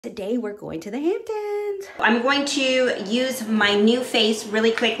Today we're going to the Hamptons. I'm going to use my new face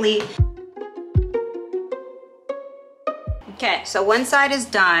really quickly. Okay, so one side is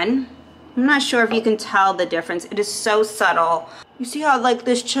done. I'm not sure if you can tell the difference. It is so subtle. You see how like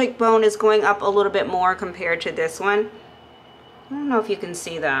this cheekbone is going up a little bit more compared to this one? I don't know if you can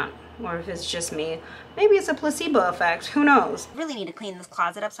see that or if it's just me. Maybe it's a placebo effect, who knows? I really need to clean this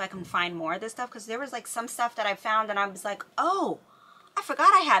closet up so I can find more of this stuff because there was like some stuff that I found and I was like, oh, I forgot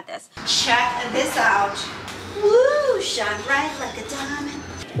I had this. Check this out. Woo, shine bright like a diamond.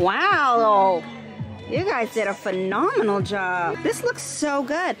 Wow, you guys did a phenomenal job. This looks so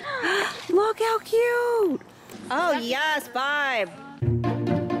good. Look how cute. Oh yes, vibe.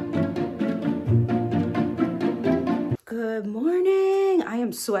 Good morning. I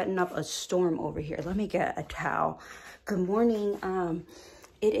am sweating up a storm over here. Let me get a towel. Good morning.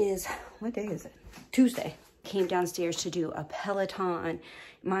 It is, what day is it? Tuesday. Came downstairs to do a Peloton.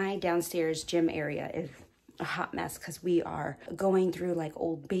 My downstairs gym area is a hot mess because we are going through like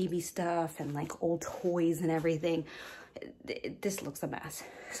old baby stuff and like old toys and everything. This looks a mess.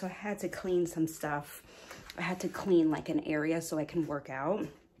 So I had to clean some stuff. I had to clean like an area so I can work out.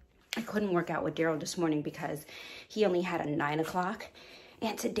 I couldn't work out with Daryl this morning because he only had a 9 o'clock.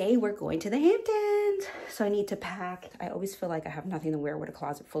 And today we're going to the Hamptons. So I need to pack. I always feel like I have nothing to wear with a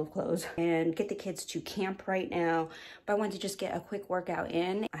closet full of clothes. And get the kids to camp right now. But I wanted to just get a quick workout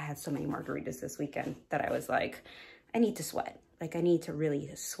in. I had so many margaritas this weekend that I was like, I need to sweat. Like I need to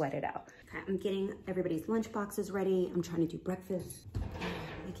really sweat it out. I'm getting everybody's lunch boxes ready. I'm trying to do breakfast.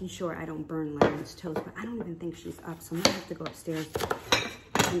 Making sure I don't burn Lauren's toast. But I don't even think she's up. So I'm gonna have to go upstairs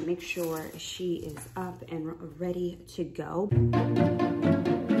and make sure she is up and ready to go.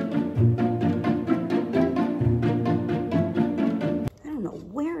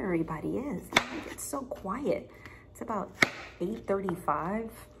 Everybody is. It's so quiet. It's about 8:35.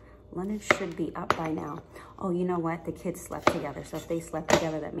 London should be up by now. Oh, you know what? The kids slept together. So if they slept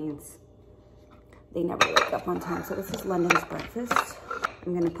together, that means they never wake up on time. So this is London's breakfast.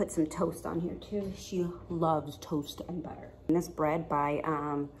 I'm gonna put some toast on here too. She loves toast and butter. And this bread by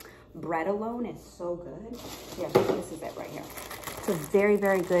Bread Alone is so good. Yeah, this is it right here. It's a very,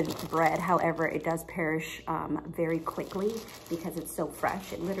 very good bread. However, it does perish very quickly because it's so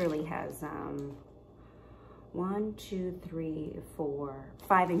fresh. It literally has 1, 2, 3, 4,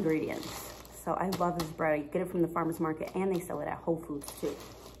 5 ingredients. So I love this bread. You get it from the farmer's market and they sell it at Whole Foods too.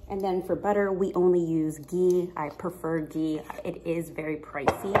 And then for butter, we only use ghee. I prefer ghee. It is very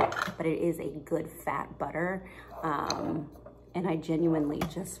pricey, but it is a good fat butter. And I genuinely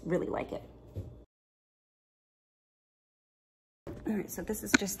just really like it. All right, so this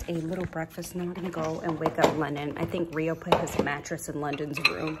is just a little breakfast. Now we're gonna go and wake up London. I think Rio put his mattress in London's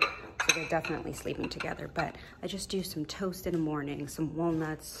room, so they're definitely sleeping together. But I just do some toast in the morning, some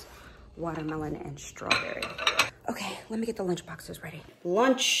walnuts, watermelon, and strawberry. Okay, let me get the lunch boxes ready.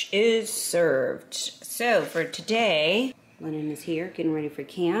 Lunch is served. So for today, London is here getting ready for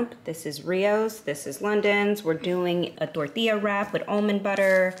camp. This is Rio's, this is London's. We're doing a tortilla wrap with almond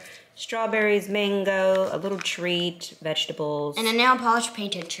butter, strawberries, mango, a little treat, vegetables. And a nail polish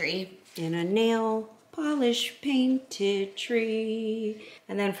painted tree. And a nail polish painted tree.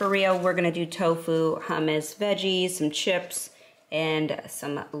 And then for Rio, we're gonna do tofu, hummus, veggies, some chips, and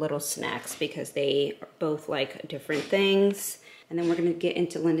some little snacks because they both like different things. And then we're gonna get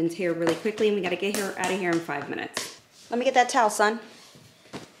into London's hair really quickly and we gotta get her out of here in 5 minutes. Let me get that towel, son.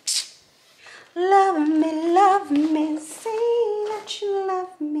 Love me, say that you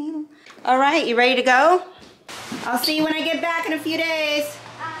love me. All right, you ready to go? I'll see you when I get back in a few days.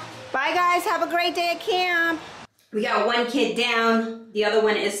 Bye guys, have a great day at camp. We got one kid down, the other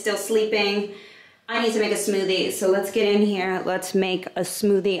one is still sleeping. I need to make a smoothie, so let's get in here. Let's make a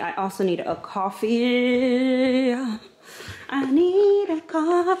smoothie. I also need a coffee. I need a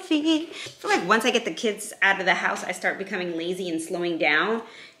coffee. I feel like once I get the kids out of the house, I start becoming lazy and slowing down.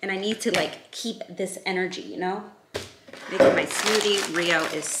 And I need to like keep this energy, you know? Making my smoothie. Rio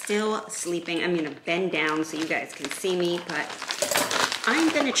is still sleeping. I'm gonna bend down so you guys can see me, but I'm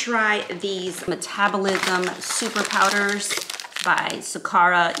gonna try these Metabolism Super Powders by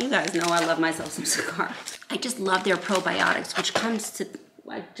Sakara. You guys know I love myself some Sakara. I just love their probiotics, which comes to,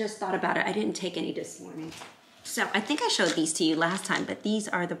 I just thought about it. I didn't take any this morning. So I think I showed these to you last time, but these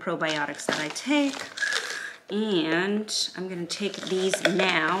are the probiotics that I take. And I'm gonna take these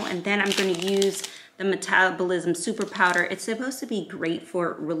now, and then I'm gonna use the Metabolism Super Powder. It's supposed to be great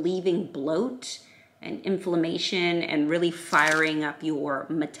for relieving bloat and inflammation and really firing up your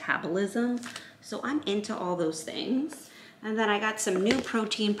metabolism. So I'm into all those things. And then I got some new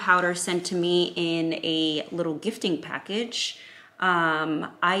protein powder sent to me in a little gifting package.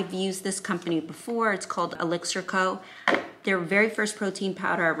 I've used this company before. It's called Elixir Co. Their very first protein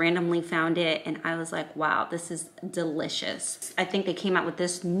powder, I randomly found it and I was like, wow, this is delicious. I think they came out with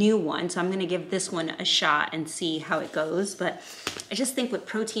this new one, so I'm gonna give this one a shot and see how it goes. But I just think with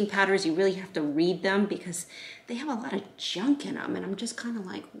protein powders, you really have to read them because they have a lot of junk in them. And I'm just kind of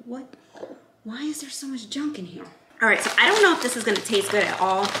like, what? Why is there so much junk in here? All right, so I don't know if this is gonna taste good at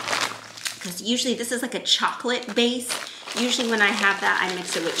all because usually this is like a chocolate base. Usually when I have that, I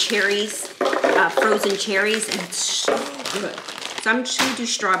mix it with cherries, frozen cherries, and it's so good. So I'm just gonna do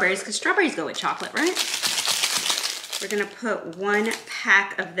strawberries because strawberries go with chocolate, right? We're gonna put 1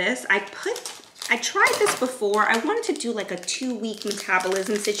 pack of this. I tried this before. I wanted to do like a 2-week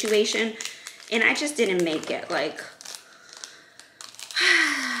metabolism situation and I just didn't make it. Like,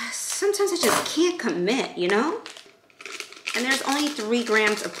 sometimes I just can't commit, you know? And there's only 3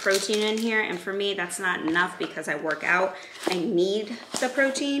 grams of protein in here, and for me, that's not enough because I work out. I need the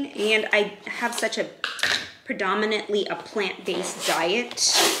protein, and I have such a predominantly a plant-based diet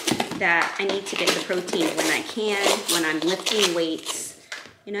that I need to get the protein when I can, when I'm lifting weights.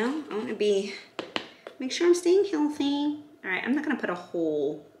 You know, I want to make sure I'm staying healthy. All right, I'm not gonna put a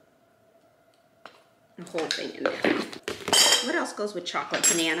whole thing in there. What else goes with chocolate?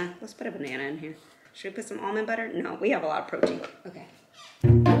 Banana. Let's put a banana in here. Should we put some almond butter? No, we have a lot of protein. Okay.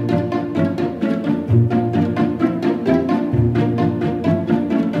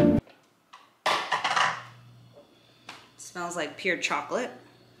 Smells like pure chocolate.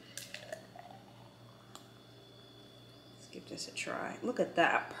 Let's give this a try. Look at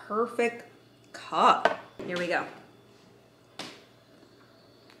that perfect cup. Here we go.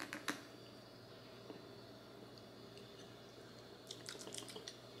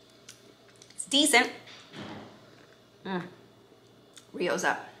 Decent. Rio's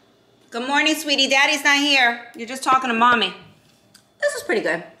up. Good morning, sweetie. Daddy's not here. You're just talking to mommy. This is pretty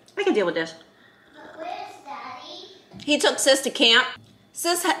good. I can deal with this. Where's Daddy? He took Sis to camp.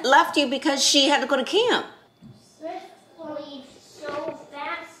 Sis left you because she had to go to camp. Sis leaves so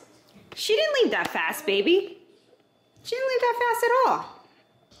fast. She didn't leave that fast, baby. She didn't leave that fast at all.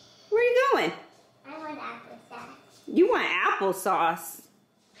 Where are you going? I want applesauce. You want applesauce.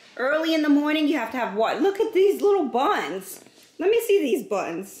 Early in the morning, you have to have what? Look at these little buns. Let me see these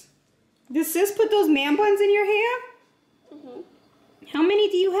buns. Does Sis put those man buns in your hair? Mm-hmm. How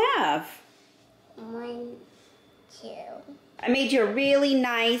many do you have? 1, 2. I made you a really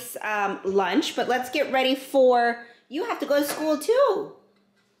nice lunch, but let's get ready for, you have to go to school too.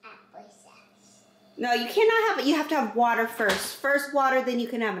 Applesauce. No, you cannot have it. You have to have water first. First water, then you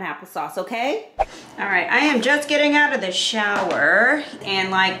can have an applesauce, okay? All right, I am just getting out of the shower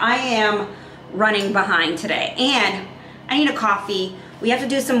and like I am running behind today and I need a coffee. We have to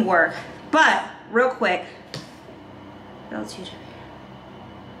do some work, but real quick, what else you do?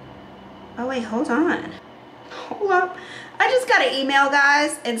 Oh wait, hold on. Hold up. I just got an email,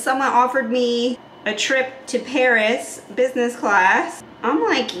 guys, and someone offered me a trip to Paris, business class. I'm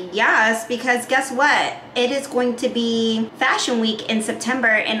like, yes, because guess what? It is going to be Fashion Week in September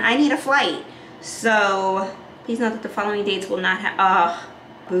and I need a flight. So please note that the following dates will not have,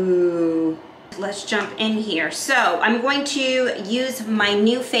 boo. Let's jump in here. So I'm going to use my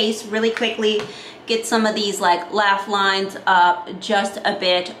new face really quickly, get some of these like laugh lines up just a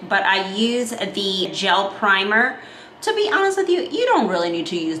bit, but I use the gel primer. To be honest with you, you don't really need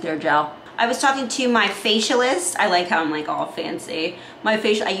to use their gel. I was talking to my facialist. I like how I'm like all fancy.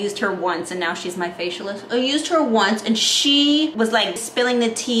 I used her once and now she's my facialist. I used her once and she was like spilling the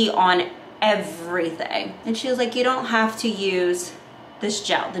tea on everything. And she was like, you don't have to use this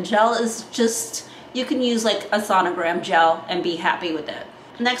gel. The gel is just, you can use like a sonogram gel and be happy with it.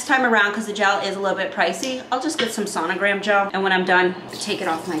 Next time around, because the gel is a little bit pricey, I'll just get some sonogram gel. And when I'm done, take it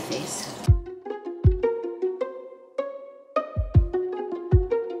off my face.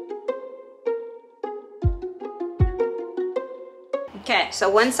 Okay, so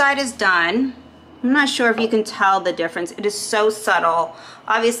one side is done. I'm not sure if you can tell the difference. It is so subtle.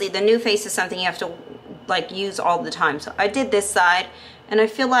 Obviously, the new face is something you have to like use all the time. So I did this side, and I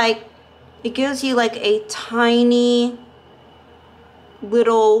feel like it gives you like a tiny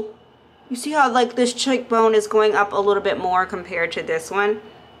little, you see how like this cheekbone is going up a little bit more compared to this one?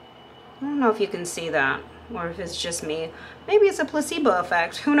 I don't know if you can see that, or if it's just me. Maybe it's a placebo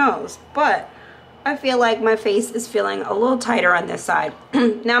effect, who knows? But I feel like my face is feeling a little tighter on this side.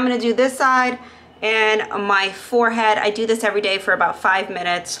 Now I'm gonna do this side and my forehead. I do this every day for about 5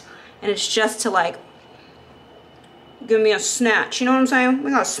 minutes, and it's just to like give me a snatch, you know what I'm saying? We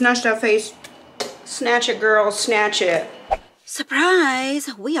gotta snatch that face. Snatch it, girl, snatch it.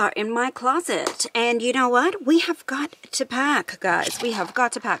 Surprise! We are in my closet. And you know what? We have got to pack, guys. We have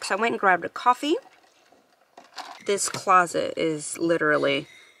got to pack. So I went and grabbed a coffee. This closet is literally,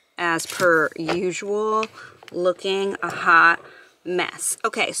 as per usual, looking a hot mess.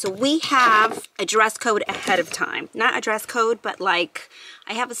 Okay, so we have a dress code ahead of time. Not a dress code, but like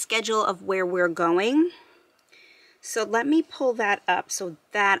I have a schedule of where we're going. So let me pull that up so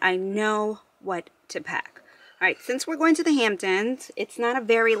that I know what to pack. All right, since we're going to the Hamptons, it's not a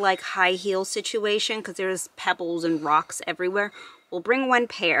very like high heel situation because there's pebbles and rocks everywhere. We'll bring one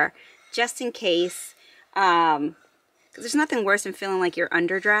pair just in case, because there's nothing worse than feeling like you're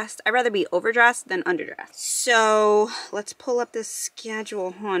underdressed. I'd rather be overdressed than underdressed. So let's pull up this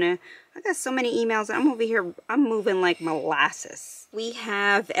schedule, honey. I got so many emails. I'm over here, I'm moving like molasses. We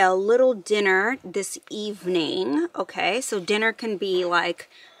have a little dinner this evening. Okay, so dinner can be like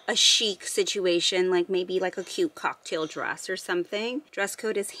a chic situation, like maybe like a cute cocktail dress or something. Dress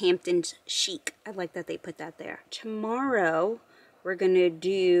code is Hamptons chic. I like that they put that there. Tomorrow we're gonna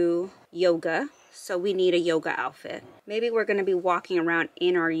do yoga, so we need a yoga outfit. Maybe we're gonna be walking around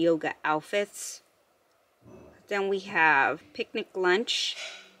in our yoga outfits. Then we have picnic lunch,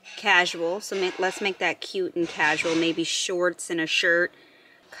 casual, so let's make that cute and casual. Maybe shorts and a shirt.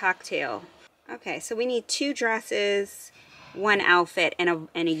 Cocktail. Okay, so we need 2 dresses, 1 outfit, and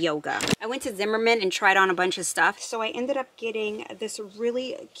a yoga. I went to Zimmerman and tried on a bunch of stuff. So I ended up getting this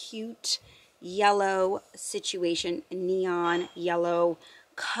really cute yellow situation, neon yellow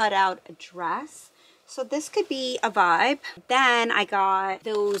cutout dress. So this could be a vibe. Then I got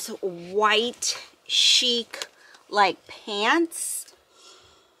those white chic like pants.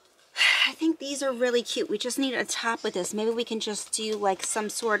 I think these are really cute. We just need a top with this. Maybe we can just do like some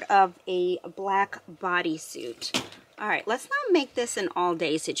sort of a black bodysuit. All right, let's not make this an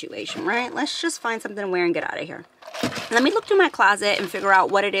all-day situation, right? Let's just find something to wear and get out of here. Let me look through my closet and figure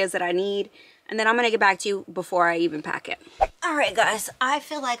out what it is that I need, and then I'm gonna get back to you before I even pack it. All right, guys, I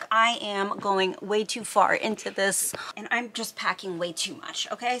feel like I am going way too far into this, and I'm just packing way too much,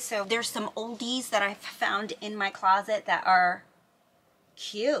 okay? So there's some oldies that I've found in my closet that are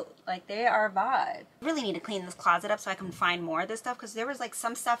cute. Like, they are a vibe. I really need to clean this closet up so I can find more of this stuff, because there was like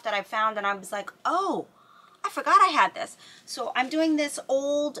some stuff that I found and I was like, oh, I forgot I had this. So I'm doing this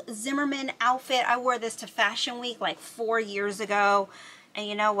old Zimmerman outfit. I wore this to Fashion Week like 4 years ago. And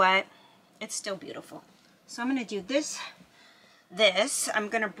you know what? It's still beautiful. So I'm going to do this. I'm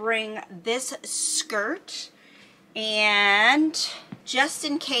going to bring this skirt. And just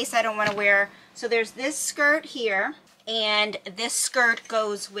in case I don't want to wear... So there's this skirt here. And this skirt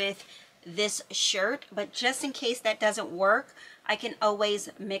goes with this shirt. But just in case that doesn't work, I can always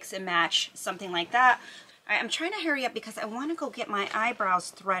mix and match something like that. I'm trying to hurry up because I want to go get my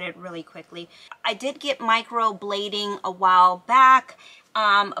eyebrows threaded really quickly. I did get micro blading a while back,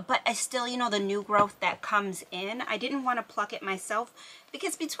 but I still, you know, the new growth that comes in, I didn't want to pluck it myself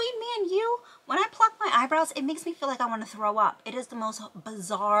because between me and you, when I pluck my eyebrows, it makes me feel like I want to throw up. It is the most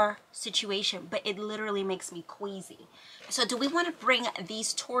bizarre situation, but it literally makes me queasy. So do we want to bring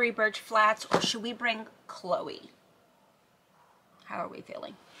these Tory Burch flats or should we bring Chloe? How are we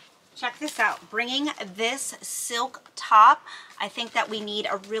feeling? Check this out. Bringing this silk top, I think that we need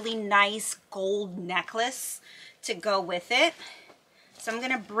a really nice gold necklace to go with it. So I'm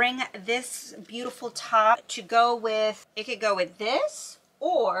going to bring this beautiful top to go with, it could go with this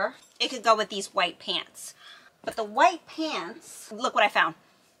or it could go with these white pants. But the white pants, look what I found.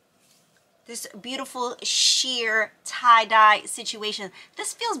 This beautiful sheer tie-dye situation.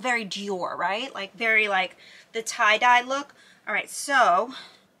 This feels very Dior, right? Like very like the tie-dye look. All right, so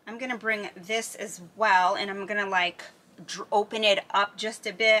I'm gonna bring this as well, and I'm gonna like open it up just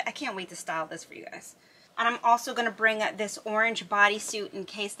a bit. I can't wait to style this for you guys. And I'm also gonna bring this orange bodysuit in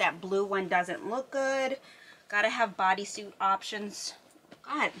case that blue one doesn't look good. Gotta have bodysuit options.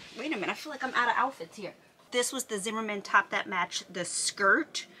 God, wait a minute, I feel like I'm out of outfits here. This was the Zimmerman top that matched the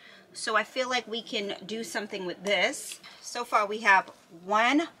skirt. So I feel like we can do something with this. So far we have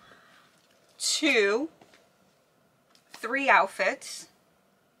 1, 2, 3 outfits.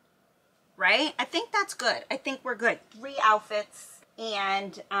 Right? I think that's good. I think we're good. 3 outfits.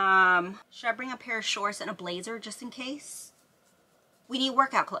 And should I bring a pair of shorts and a blazer just in case? We need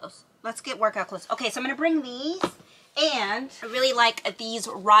workout clothes. Let's get workout clothes. Okay, so I'm going to bring these. And I really like these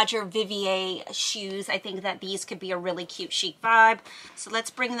Roger Vivier shoes. I think that these could be a really cute chic vibe. So let's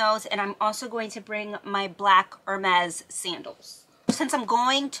bring those. And I'm also going to bring my black Hermes sandals. Since I'm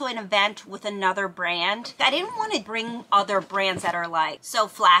going to an event with another brand, I didn't want to bring other brands that are like so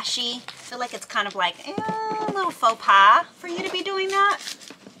flashy. I feel like it's kind of like a little faux pas for you to be doing that.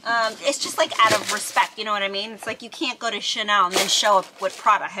 It's just like out of respect, you know what I mean? It's like you can't go to Chanel and then show up with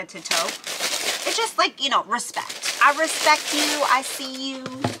Prada head to toe. It's just like, you know, respect. I respect you, I see you.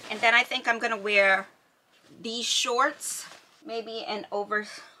 And then I think I'm gonna wear these shorts, maybe an over,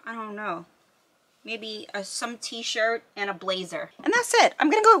 I don't know, maybe some t-shirt and a blazer. And that's it. I'm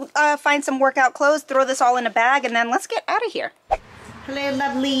gonna go find some workout clothes, throw this all in a bag, and then let's get out of here. Hello,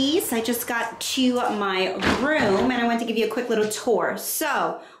 lovelies. I just got to my room and I want to give you a quick little tour.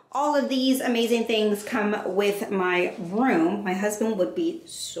 So all of these amazing things come with my room. My husband would be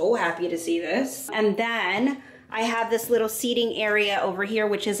so happy to see this. And then I have this little seating area over here,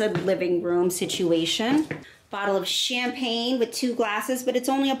 which is a living room situation. Bottle of champagne with 2 glasses, but it's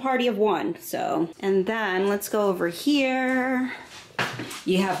only a party of 1, so. And then let's go over here.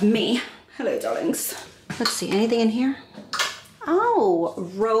 You have me. Hello, darlings. Let's see, anything in here? Oh,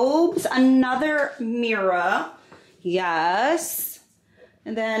 robes, another mirror. Yes.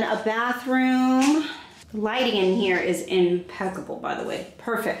 And then a bathroom. The lighting in here is impeccable, by the way.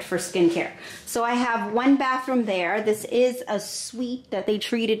 Perfect for skincare. So I have 1 bathroom there. This is a suite that they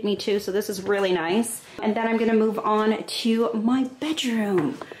treated me to, so this is really nice. And then I'm gonna move on to my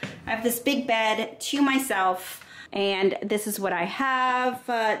bedroom. I have this big bed to myself, and this is what I have.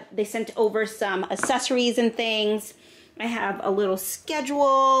 They sent over some accessories and things. I have a little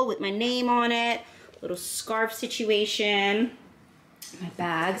schedule with my name on it, little scarf situation, my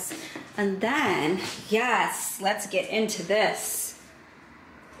bags, and then, yes, let's get into this.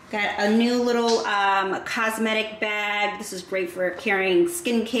 Got a new little cosmetic bag. This is great for carrying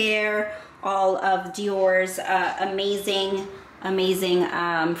skincare, all of Dior's amazing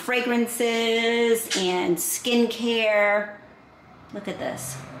fragrances and skincare. Look at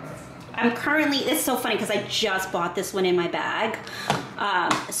this. I'm currently, it's so funny because I just bought this one in my bag.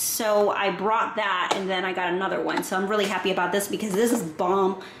 So I brought that and then I got another one. So I'm really happy about this because this is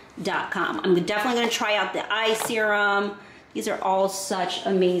bomb.com. I'm definitely gonna try out the eye serum. These are all such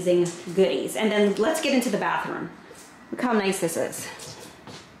amazing goodies. And then let's get into the bathroom. Look how nice this is.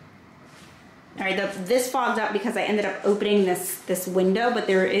 All right, this fogged up because I ended up opening this window, but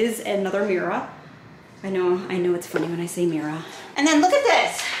there is another mirror. I know it's funny when I say mirror. And then look at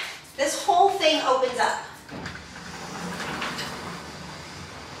this. This whole thing opens up.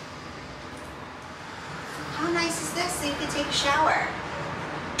 How nice is this so you can take a shower?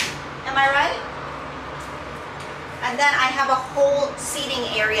 Am I right? And then I have a whole seating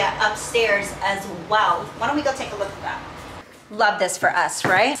area upstairs as well. Why don't we go take a look at that? Love this for us,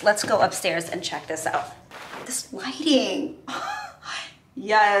 right? Let's go upstairs and check this out. This lighting.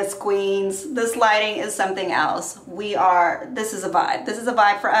 Yes, queens, this lighting is something else. This is a vibe. This is a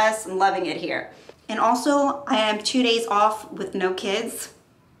vibe for us. I'm loving it here. And also, I am 2 days off with no kids.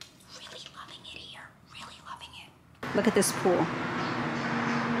 Really loving it here, really loving it. Look at this pool.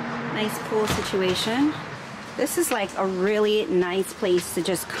 Nice pool situation. This is like a really nice place to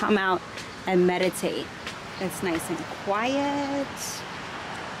just come out and meditate. It's nice and quiet.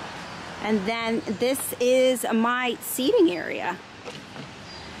 And then this is my seating area.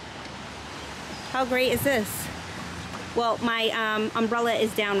 How great is this? Well, my umbrella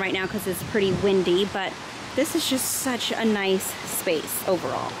is down right now because it's pretty windy, but this is just such a nice space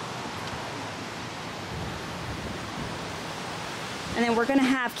overall. And then we're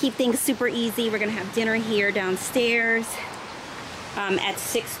gonna keep things super easy. We're gonna have dinner here downstairs at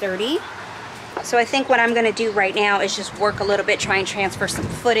 6:30. So I think what I'm gonna do right now is just work a little bit, try and transfer some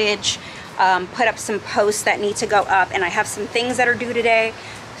footage, put up some posts that need to go up, and I have some things that are due today.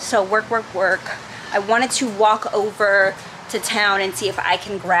 So work. I wanted to walk over to town and see if I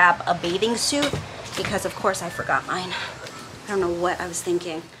can grab a bathing suit because of course I forgot mine. I don't know what I was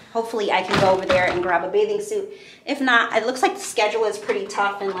thinking. Hopefully I can go over there and grab a bathing suit. If not, it looks like the schedule is pretty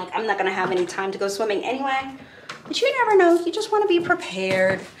tough and like I'm not gonna have any time to go swimming anyway. But you never know, you just wanna be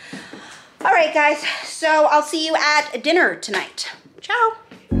prepared. All right guys, so I'll see you at dinner tonight. Ciao.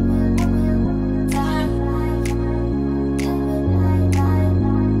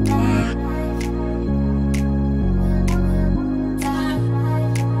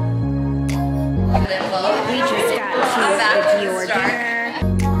 We just got to the Dior dinner.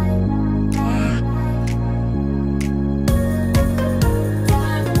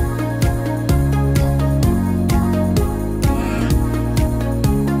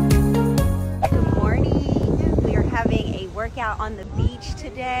 Good morning. We are having a workout on the beach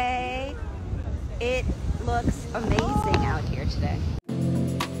today. It looks amazing out here today.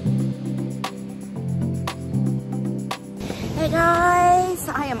 Hey guys,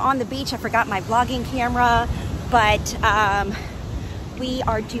 I am on the beach. I forgot my vlogging camera, but we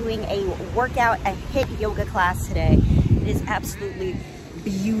are doing a workout, a HIIT yoga class today. It is absolutely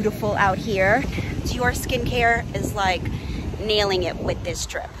beautiful out here. Dior Skincare is like nailing it with this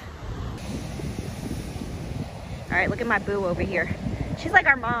trip. All right, look at my boo over here. She's like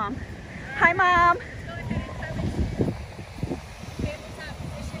our mom. Hi, Mom.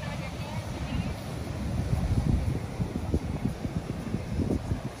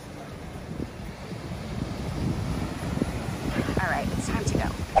 All right, it's time to go.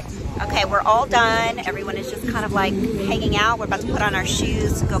 Okay, we're all done. Everyone is just kind of like hanging out. We're about to put on our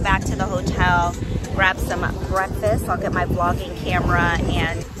shoes, go back to the hotel, grab some breakfast. I'll get my vlogging camera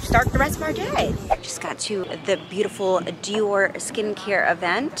and start the rest of our day. Just got to the beautiful Dior skincare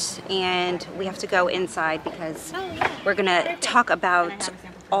event and we have to go inside because we're gonna talk about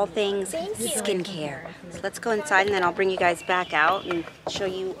all things skincare. So let's go inside and then I'll bring you guys back out and show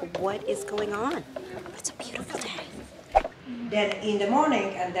you what is going on. It's a beautiful day. Then in the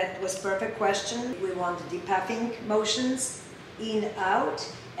morning, and that was perfect question, we want the puffing motions, in, out,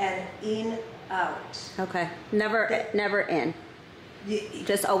 and in, out. Okay, never in.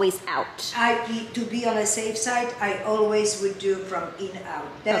 Just always out. To be on a safe side, I always would do from in, out.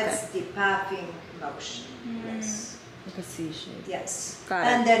 That's the puffing motion. Yes. Like a C shape. Yes. Got it.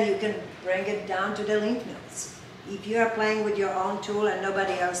 And then you can bring it down to the lymph nodes. If you are playing with your own tool and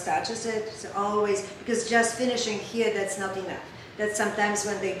nobody else touches it, it's always, because just finishing here, that's not enough. That's sometimes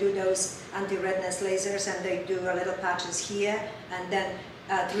when they do those anti-redness lasers and they do a little patches here, and then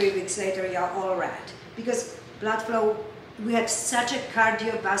 3 weeks later you're all red. Because blood flow, we have such a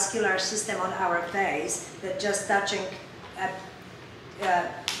cardiovascular system on our face that just touching a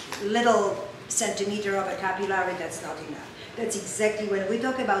little centimeter of a capillary, that's not enough. That's exactly when we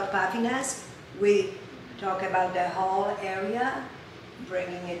talk about puffiness, we talk about the whole area,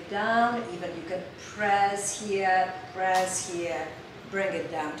 bringing it down. Even you can press here, bring it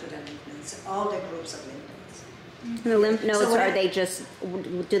down to the lymph nodes, all the groups of lymph nodes. The lymph nodes, So are they just,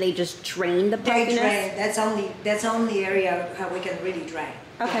 do they just drain the They puffiness? drain. That's only area how we can really drain.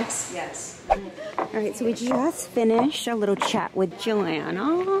 Okay. Yes, yes. All right, so we just finished a little chat with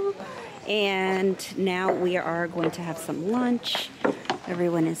Joanna, and now we are going to have some lunch.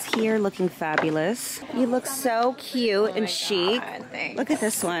 Everyone is here looking fabulous. You look so cute and chic. Thanks. Look at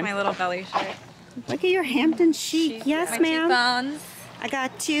this one. My little belly shirt. Look at your Hamptons chic. Yes, My ma'am. cheekbones. I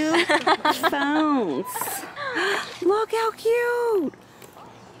got 2 phones. Look how cute.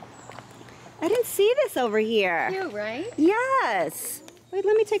 I didn't see this over here. Cute, right? Yes. Wait,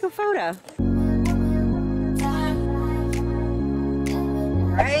 let me take a photo.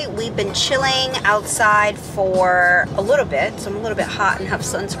 Right, we've been chilling outside for a little bit, so I'm a little bit hot and have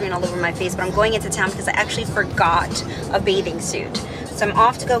sunscreen all over my face, but I'm going into town because I actually forgot a bathing suit. So I'm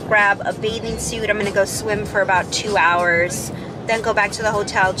off to go grab a bathing suit. I'm gonna go swim for about 2 hours, then go back to the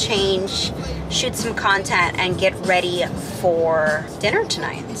hotel, change, shoot some content, and get ready for dinner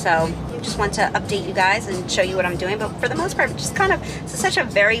tonight. So just want to update you guys and show you what I'm doing, but for the most part, just kind of, it's such a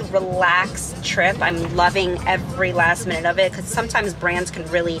very relaxed trip. I'm loving every last minute of it because sometimes brands can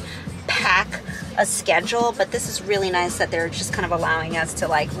really pack a schedule, but this is really nice that they're just kind of allowing us to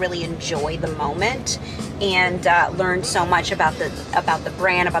like really enjoy the moment and learn so much about the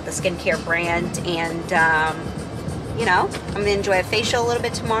brand, about the skincare brand, and you know, I'm gonna enjoy a facial a little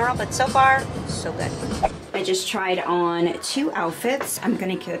bit tomorrow, but so far, so good. I just tried on 2 outfits. I'm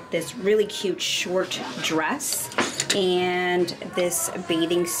gonna get this really cute short dress and this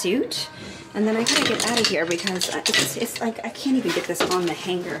bathing suit. And then I gotta get out of here because it's like, I can't even get this on the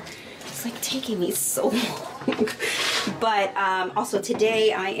hanger. It's like taking me so long. But also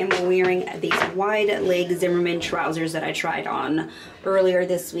today I am wearing these wide leg Zimmermann trousers that I tried on earlier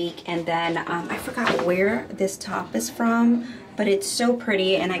this week. And then I forgot where this top is from, but it's so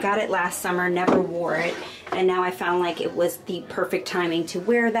pretty and I got it last summer, never wore it. And now I found like it was the perfect timing to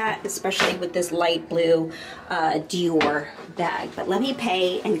wear that, especially with this light blue Dior bag. But let me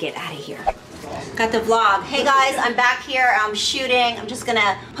pay and get out of here. Got the vlog. Hey guys, I'm back here. I'm shooting. I'm just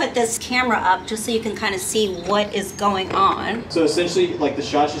gonna put this camera up just so you can kind of see what is going on. So essentially, like the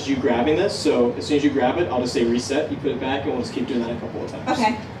shot's just you grabbing this. So as soon as you grab it, I'll just say reset. You put it back, and we'll just keep doing that a couple of times.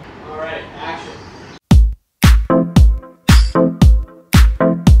 Okay. All right, action.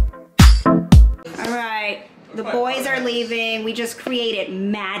 All right. The boys are leaving. We just created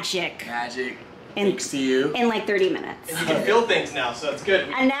magic. Magic. Thanks to you. In like 30 minutes. You can feel things now, so it's good.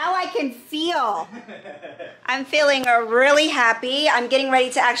 And now I can feel. I'm feeling really happy. I'm getting ready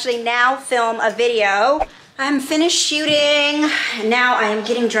to actually now film a video. I'm finished shooting. Now I am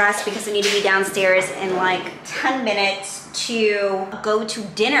getting dressed because I need to be downstairs in like 10 minutes to go to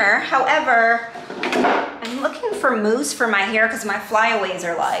dinner. However, I'm looking for mousse for my hair because my flyaways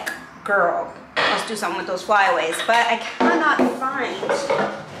are like, girl, a let's do something with those flyaways. But I cannot find,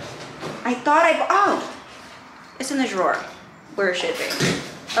 I thought oh, it's in the drawer where it should be.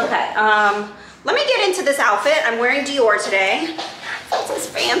 Okay, let me get into this outfit. I'm wearing Dior today. This is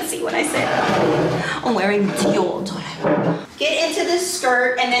fancy when I say that. I'm wearing Dior today. Get into this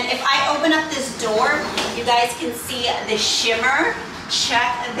skirt, and then if I open up this door, you guys can see the shimmer.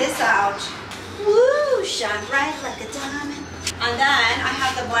 Check this out. Woo, shine bright like a diamond. And then I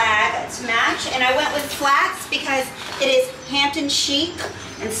have the bag to match, and I went with flats because it is Hampton chic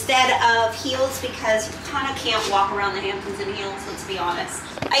instead of heels, because you kind of can't walk around the Hamptons in heels, let's be honest.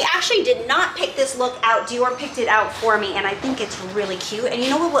 I actually did not pick this look out. Dior picked it out for me, and I think it's really cute. And you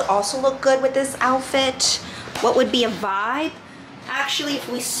know what would also look good with this outfit? What would be a vibe? Actually, if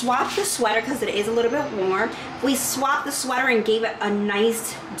we swap the sweater, because it is a little bit warm, if we swap the sweater and gave it a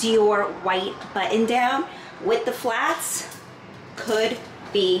nice Dior white button down with the flats, could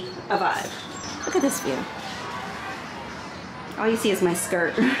be a vibe. Look at this view. All you see is my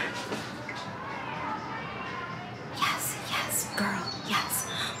skirt. Yes, yes, girl, yes.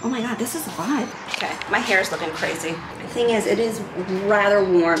 Oh my God, this is a vibe. Okay, my hair is looking crazy. The thing is, it is rather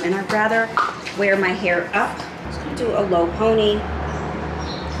warm, and I'd rather wear my hair up. I'm just gonna do a low pony,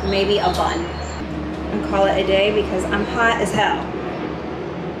 maybe a bun, and call it a day because I'm hot as hell.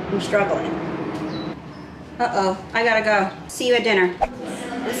 I'm struggling. Uh-oh, I gotta go. See you at dinner.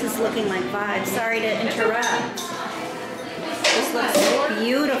 This is looking like vibes. Sorry to interrupt. This looks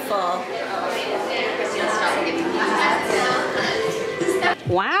beautiful.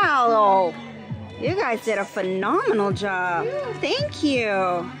 Wow, you guys did a phenomenal job. Thank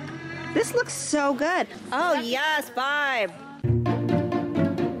you. This looks so good. Oh yes, vibe.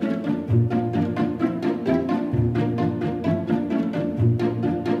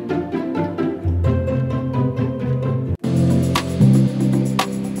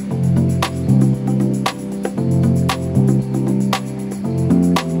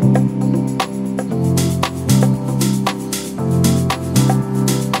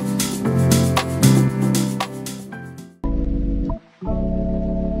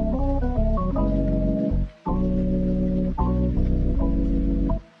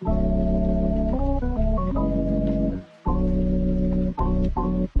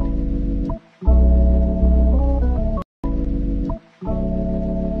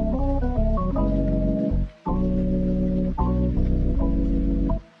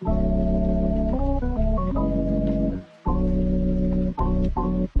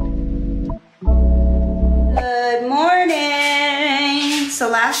 So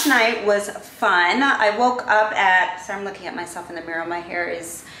last night was fun. I woke up at, so I'm looking at myself in the mirror. My hair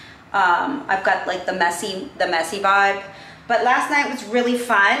is, I've got like the messy vibe. But last night was really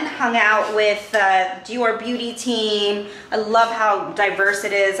fun. Hung out with Dior beauty team. I love how diverse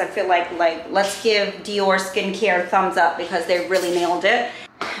it is. I feel like let's give Dior skincare a thumbs up because they really nailed it.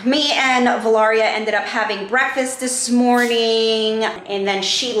 Me and Valaria ended up having breakfast this morning, and then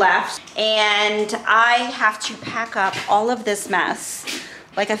she left, and I have to pack up all of this mess.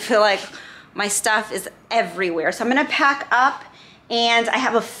 Like, I feel like my stuff is everywhere. So I'm gonna pack up, and I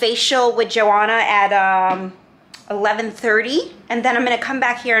have a facial with Joanna at 11:30, and then I'm gonna come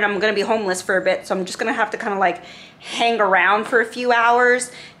back here and I'm gonna be homeless for a bit, so I'm just gonna have to kind of like hang around for a few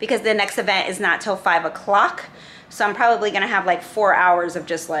hours because the next event is not till 5 o'clock. So I'm probably gonna have like 4 hours of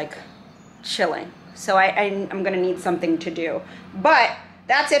just like chilling. So I'm gonna need something to do. But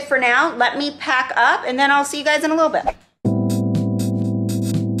that's it for now. Let me pack up, and then I'll see you guys in a little bit.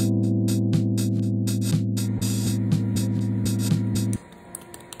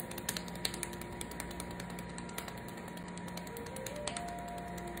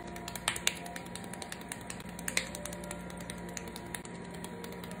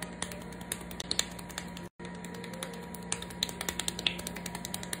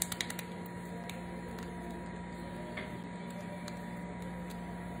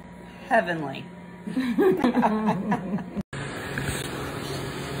 Heavenly.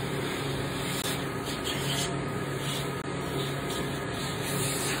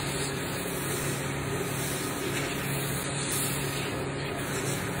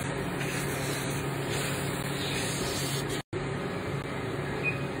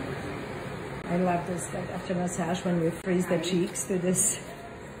 I love this, like after massage when we freeze the cheeks to this.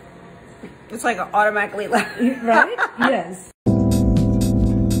 It's like automatically like, right? Yes.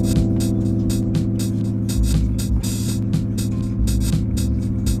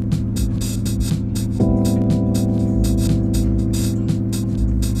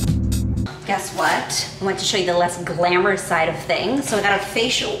 guess what? I want to show you the less glamorous side of things. So I got a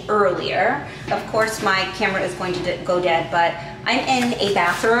facial earlier. Of course, my camera is going to go dead, but I'm in a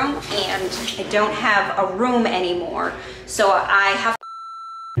bathroom and I don't have a room anymore. So I have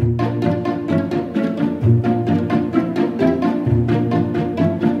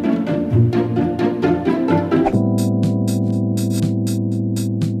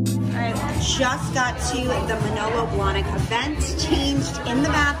just got to the Manolo Blahnik event, changed in the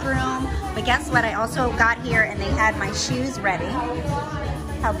bathroom, but guess what? I also got here and they had my shoes ready.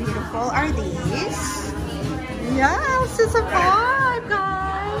 How beautiful are these? Yes, it's a vibe,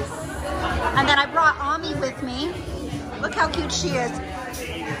 guys. And then I brought Ami with me. Look how cute she is.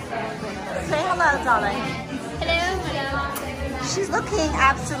 Say hello, darling. Hello, hello. She's looking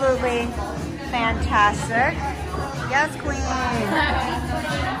absolutely fantastic. Yes, queen.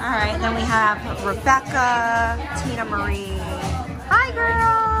 All right, then we have Rebecca, Tina Marie. Hi,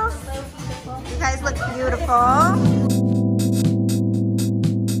 girls. You guys look beautiful.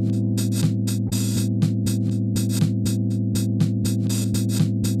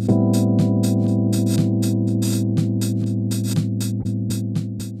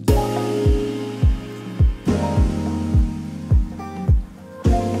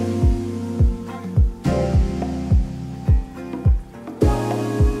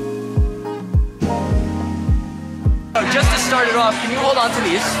 Just to start it off, can you hold on to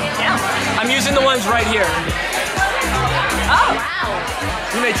these? Yeah. I'm using the ones right here. Oh, wow.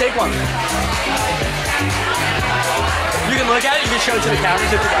 You may take one. You can look at it, you can show it to the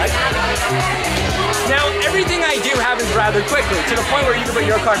cameras if you like. Now, everything I do happens rather quickly, to the point where you can put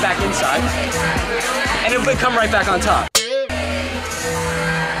your card back inside, and it will come right back on top.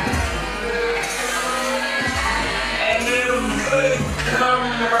 Come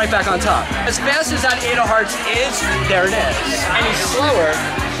right back on top. As fast as that 8 of hearts is, there it is. Any slower,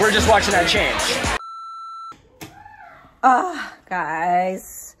 we're just watching that change. Oh,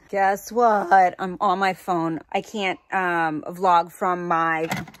 guys, guess what? I'm on my phone. I can't vlog from I'm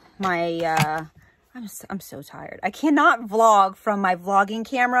so tired. I cannot vlog from my vlogging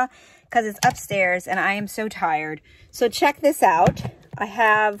camera because it's upstairs and I am so tired. So check this out. I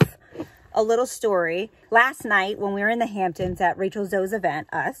have a little story. Last night when we were in the Hamptons at Rachel Zoe's event,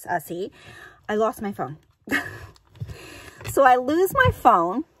 Ussie, I lost my phone. So I lose my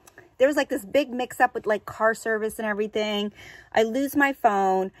phone. There was like this big mix up with like car service and everything. I lose my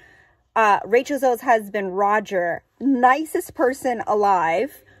phone. Rachel Zoe's husband, Roger, nicest person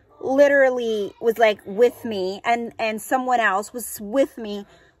alive, literally was like with me, and someone else was with me,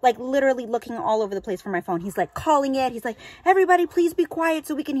 like literally looking all over the place for my phone. He's like calling it. He's like, everybody please be quiet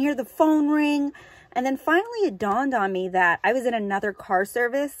so we can hear the phone ring. And then finally it dawned on me that I was in another car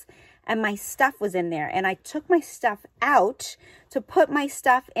service and my stuff was in there. And I took my stuff out to put my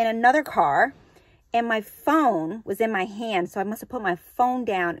stuff in another car and my phone was in my hand. So I must have put my phone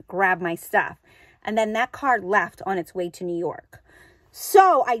down, grabbed my stuff. And then that car left on its way to New York.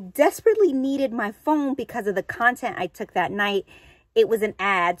 So I desperately needed my phone because of the content I took that night. It was an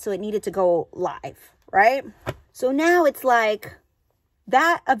ad, so it needed to go live, right? So now it's like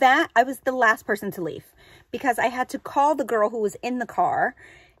that event, I was the last person to leave because I had to call the girl who was in the car,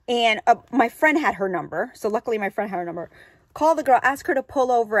 and my friend had her number. So luckily my friend had her number. Call the girl, ask her to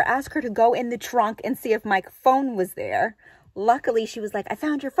pull over, ask her to go in the trunk and see if my phone was there. Luckily, she was like, I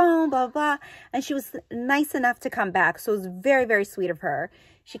found your phone, blah, blah, blah. And she was nice enough to come back. So it was very, very sweet of her.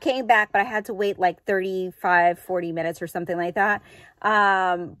 She came back, but I had to wait like 35, 40 minutes or something like that.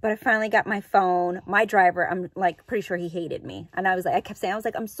 But I finally got my phone. My driver, I'm like pretty sure he hated me. And I was like, I kept saying, I was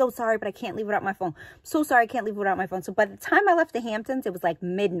like, I'm so sorry, but I can't leave without my phone. I'm so sorry, I can't leave without my phone. So by the time I left the Hamptons, it was like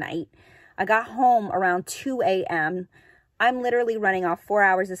midnight. I got home around 2 a.m. I'm literally running off 4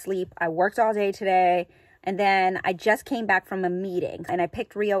 hours of sleep. I worked all day today. And then I just came back from a meeting and I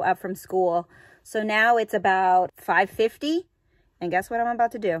picked Rio up from school. So now it's about 5:50. And guess what I'm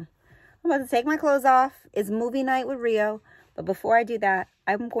about to do? I'm about to take my clothes off. It's movie night with Rio. But before I do that,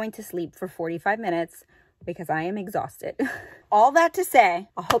 I'm going to sleep for 45 minutes because I am exhausted. All that to say,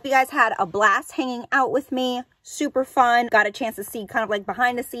 I hope you guys had a blast hanging out with me. Super fun. Got a chance to see kind of like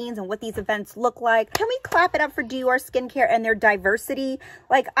behind the scenes and what these events look like. Can we clap it up for Dior Skincare and their diversity?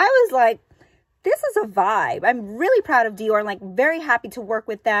 Like, I was like, this is a vibe. I'm really proud of Dior and like very happy to work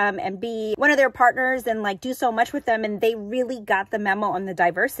with them and be one of their partners and like do so much with them. And they really got the memo on the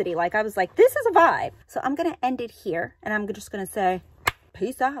diversity. Like, I was like, this is a vibe. So I'm going to end it here and I'm just going to say,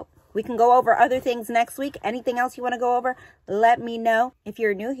 peace out. We can go over other things next week. Anything else you want to go over, let me know. If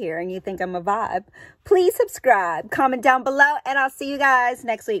you're new here and you think I'm a vibe, please subscribe, comment down below, and I'll see you guys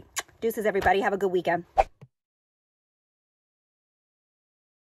next week. Deuces, everybody. Have a good weekend.